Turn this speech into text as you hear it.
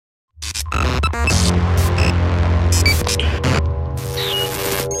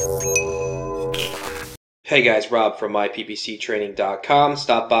Hey guys, Rob from myppctraining.com.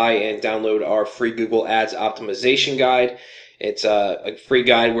 Stop by and download our free Google Ads optimization guide. It's a free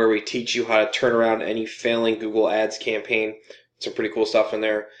guide where we teach you how to turn around any failing Google Ads campaign. Some pretty cool stuff in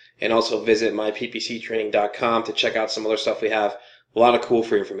there. And also visit myppctraining.com to check out some other stuff we have. A lot of cool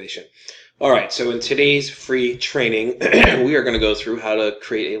free information. Alright, so in today's free training, we are going to go through how to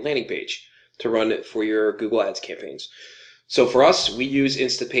create a landing page to run for your Google Ads campaigns. So for us, we use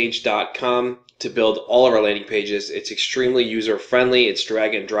Instapage.com to build all of our landing pages. It's extremely user-friendly. It's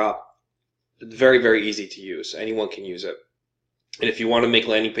drag and drop. Very, very easy to use. Anyone can use it. And if you want to make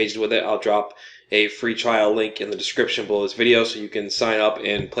landing pages with it, I'll drop a free trial link in the description below this video so you can sign up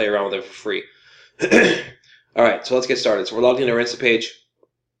and play around with it for free. Alright, so let's get started. So we're logged into our Instapage.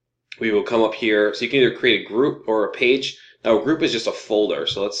 We will come up here. So you can either create a group or a page. Now a group is just a folder.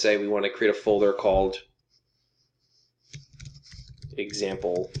 So let's say we want to create a folder called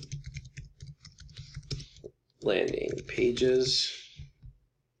example landing pages.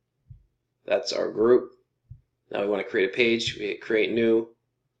 That's our group. Now we want to create a page. We hit create new,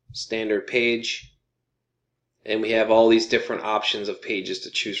 standard page, and we have all these different options of pages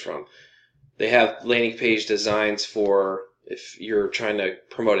to choose from. They have landing page designs for if you're trying to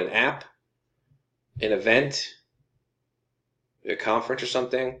promote an app, an event, a conference or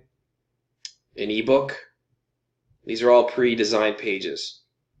something, an ebook. These are all pre-designed pages.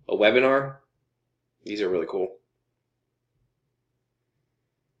 A webinar. These are really cool.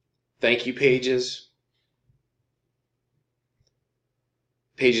 Thank you pages.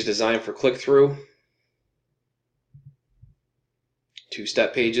 Pages designed for click-through.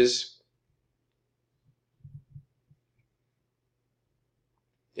 Two-step pages.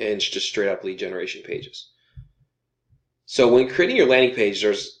 And just straight-up lead generation pages. So when creating your landing page,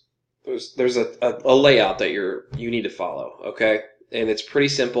 there's a layout that you need to follow, okay? And it's pretty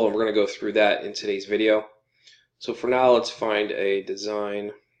simple, and we're going to go through that in today's video. So for now, let's find a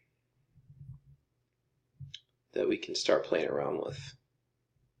design that we can start playing around with.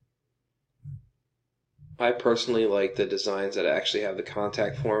 I personally like the designs that actually have the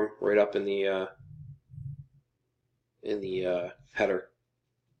contact form right up in the header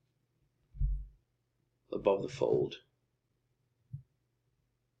above the fold.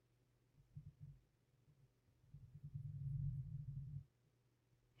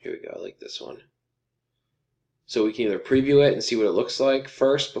 Here we go, I like this one. So we can either preview it and see what it looks like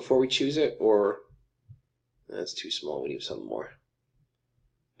first before we choose it, or that's too small, we need something more.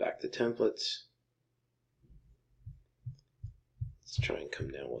 Back to templates. Let's try and come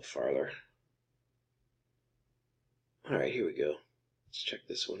down a little farther. Alright, here we go. Let's check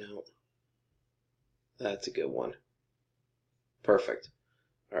this one out. That's a good one. Perfect.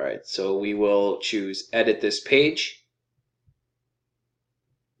 Alright, so we will choose edit this page.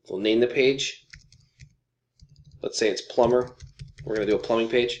 We'll name the page. Let's say it's plumber. We're going to do a plumbing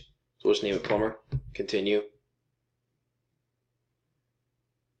page. So we'll just name it plumber. Continue.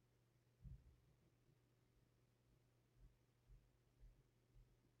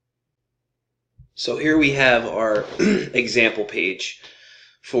 So here we have our example page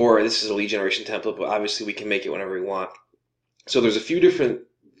for, this is a lead generation template, but obviously we can make it whenever we want. So there's a few different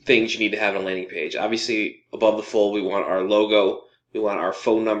things you need to have on a landing page. Obviously above the fold we want our logo. We want our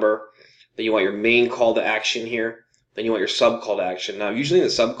phone number. Then you want your main call to action here. Then you want your sub call to action. Now, usually in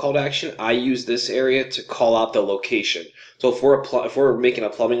the sub call to action, I use this area to call out the location. So if we're making a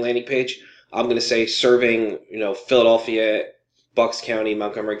plumbing landing page, I'm going to say serving, Philadelphia, Bucks County,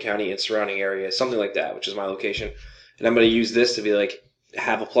 Montgomery County, and surrounding areas, something like that, which is my location. And I'm going to use this to be like,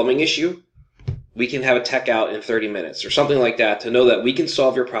 have a plumbing issue. We can have a tech out in 30 minutes or something like that to know that we can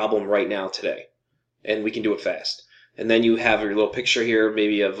solve your problem right now today, and we can do it fast. And then you have your little picture here,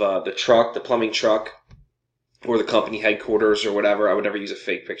 maybe of the truck, the plumbing truck, or the company headquarters or whatever. I would never use a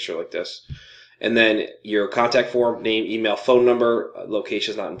fake picture like this. And then your contact form, name, email, phone number.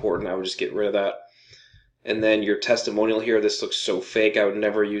 Location is not important. I would just get rid of that. And then your testimonial here. This looks so fake. I would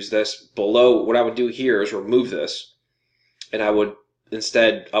never use this. Below, what I would do here is remove this. And I would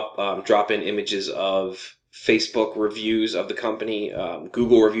instead drop in images of Facebook reviews of the company,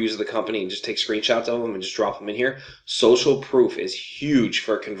 Google reviews of the company, and just take screenshots of them and just drop them in here. Social proof is huge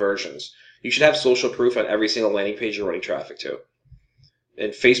for conversions. You should have social proof on every single landing page you're running traffic to.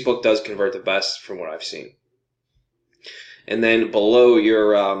 And Facebook does convert the best from what I've seen. And then below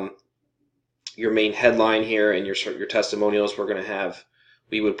your main headline here and your testimonials,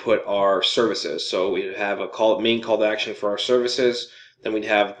 we would put our services. So we'd have a main call to action for our services. Then we'd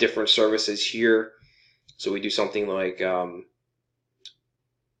have different services here. So we do something like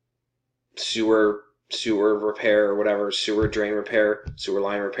sewer repair or whatever, sewer drain repair, sewer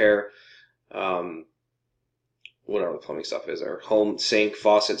line repair, whatever the plumbing stuff is, or home sink,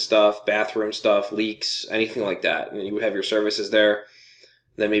 faucet stuff, bathroom stuff, leaks, anything like that. And you would have your services there.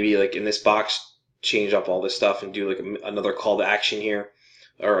 Then maybe like in this box, change up all this stuff and do like another call to action here,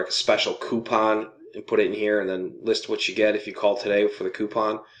 or like a special coupon and put it in here, and then list what you get if you call today for the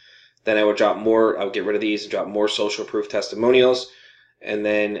coupon. Then I would drop more. I would get rid of these and drop more social proof testimonials, and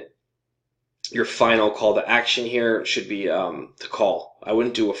then your final call to action here should be to call. I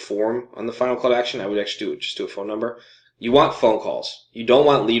wouldn't do a form on the final call to action. I would actually just do a phone number. You want phone calls. You don't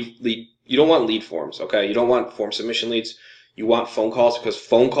want lead forms. Okay, you don't want form submission leads. You want phone calls, because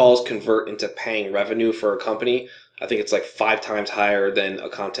phone calls convert into paying revenue for a company. I think it's like 5 times higher than a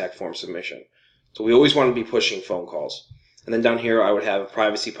contact form submission. So we always want to be pushing phone calls. And then down here, I would have a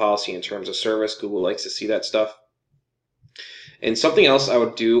privacy policy in terms of service. Google likes to see that stuff. And something else I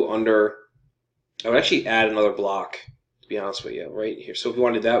would do under, I would actually add another block, to be honest with you, right here. So if we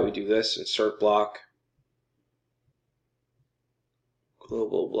want to do that, we do this, insert block,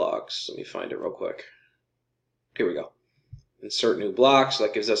 global blocks. Let me find it real quick. Here we go. Insert new block, so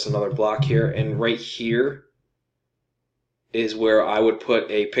that gives us another block here. And right here is where I would put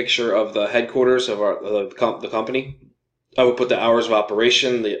a picture of the headquarters of the company. I would put the hours of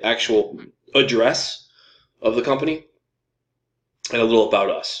operation, the actual address of the company, and a little about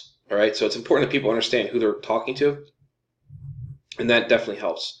us. All right, so it's important that people understand who they're talking to, and that definitely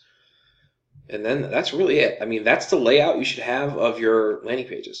helps. And then that's really it. I mean, that's the layout you should have of your landing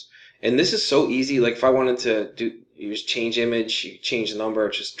pages. And this is so easy. Like if I wanted to do, you just change image, you change the number,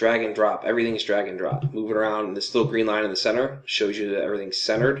 just drag and drop. Everything's drag and drop. Move it around, and this little green line in the center shows you that everything's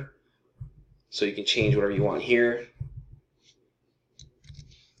centered. So you can change whatever you want here.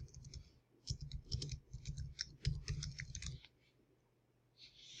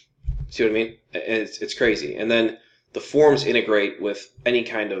 See what I mean? It's crazy. And then the forms integrate with any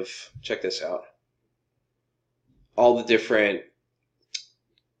kind of, check this out, all the different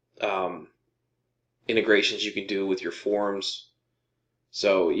integrations you can do with your forms.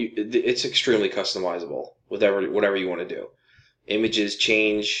 So it's extremely customizable with whatever you want to do. Images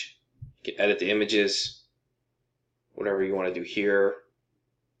change, you can edit the images, whatever you want to do here.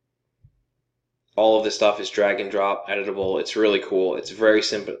 All of this stuff is drag and drop, editable. It's really cool. It's very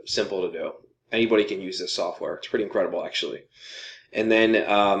simple to do. Anybody can use this software. It's pretty incredible, actually. And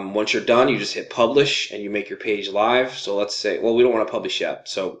then once you're done, you just hit publish and you make your page live. So let's say, well, we don't want to publish yet.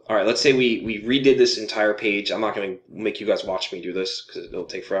 So, all right, let's say we redid this entire page. I'm not going to make you guys watch me do this because it'll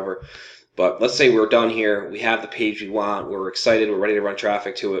take forever. But let's say we're done here. We have the page we want. We're excited. We're ready to run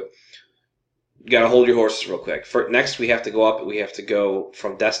traffic to it. You got to hold your horses real quick. Next, we have to go up. We have to go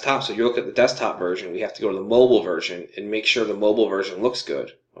from desktop. So you look at the desktop version. We have to go to the mobile version and make sure the mobile version looks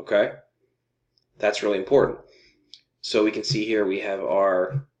good. Okay? That's really important. So we can see here we have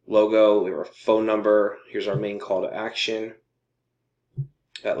our logo, we have our phone number. Here's our main call to action.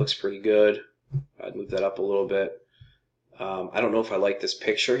 That looks pretty good. I'd move that up a little bit. I don't know if I like this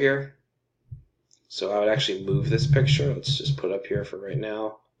picture here. So I would actually move this picture. Let's just put it up here for right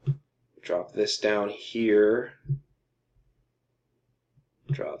now. Drop this down here.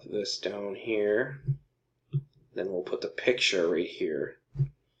 Drop this down here. Then we'll put the picture right here.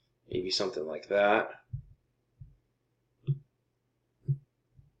 Maybe something like that.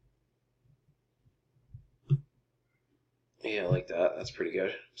 Yeah, like that. That's pretty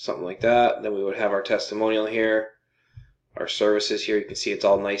good. Something like that. Then we would have our testimonial here. Our services here. You can see it's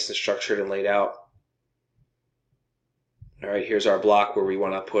all nice and structured and laid out. All right, here's our block where we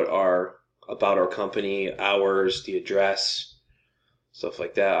want to put our about our company, hours, the address, stuff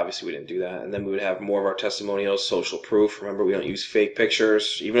like that. Obviously, we didn't do that. And then we would have more of our testimonials, social proof. Remember, we don't use fake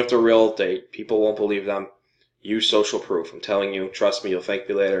pictures. Even if they're real, people won't believe them. Use social proof. I'm telling you, trust me, you'll thank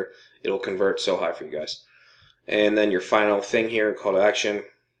me later. It'll convert so high for you guys. And then your final thing here, call to action.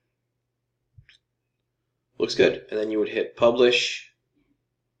 Looks good. And then you would hit publish.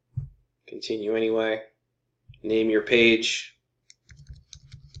 Continue anyway. Name your page.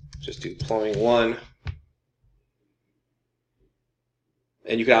 Just do plumbing 1.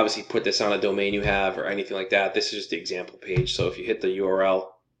 And you can obviously put this on a domain you have or anything like that. This is just the example page. So if you hit the URL,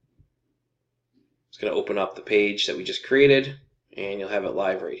 it's going to open up the page that we just created, and you'll have it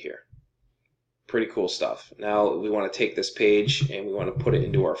live right here. Pretty cool stuff. Now we want to take this page and we want to put it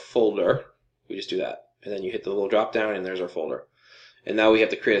into our folder. We just do that. And then you hit the little drop down and there's our folder. And now we have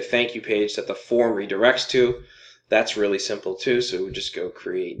to create a thank you page that the form redirects to. That's really simple too. So we just go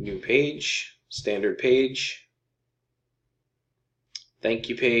create new page, standard page, thank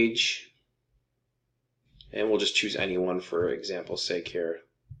you page, and we'll just choose any one for example's sake here.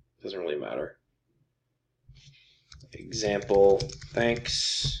 Doesn't really matter. Example,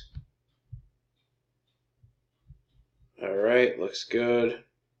 thanks. Alright, looks good.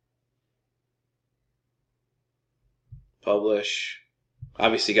 Publish.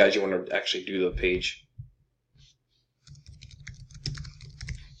 Obviously, guys, you want to actually do the page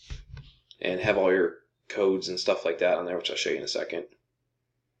and have all your codes and stuff like that on there, which I'll show you in a second.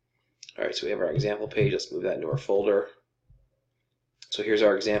 Alright, so we have our example page. Let's move that into our folder. So here's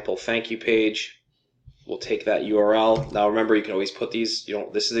our example thank you page. We'll take that URL. Now remember, you can always put these,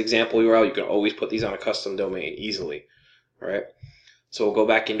 this is example URL, you can always put these on a custom domain easily. Alright, so we'll go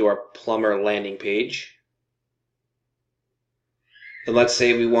back into our plumber landing page. And let's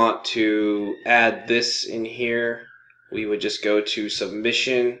say we want to add this in here. We would just go to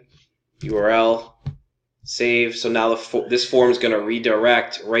submission, URL, save. So now this form is going to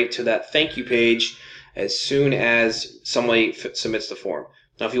redirect right to that thank you page as soon as somebody submits the form.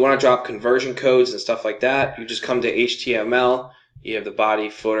 Now if you want to drop conversion codes and stuff like that, you just come to HTML, you have the body,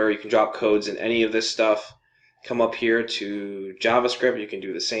 footer, you can drop codes in any of this stuff. Come up here to JavaScript, you can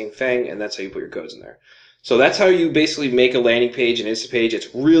do the same thing, and that's how you put your codes in there. So that's how you basically make a landing page and Instapage.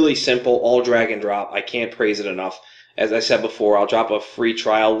 It's really simple, all drag and drop. I can't praise it enough. As I said before, I'll drop a free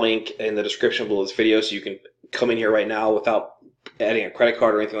trial link in the description below this video so you can come in here right now without adding a credit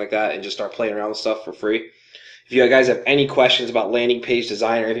card or anything like that and just start playing around with stuff for free. If you guys have any questions about landing page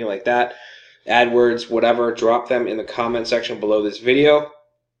design or anything like that, AdWords, whatever, drop them in the comment section below this video.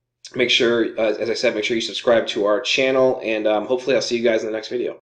 Make sure, as I said, make sure you subscribe to our channel, and hopefully I'll see you guys in the next video.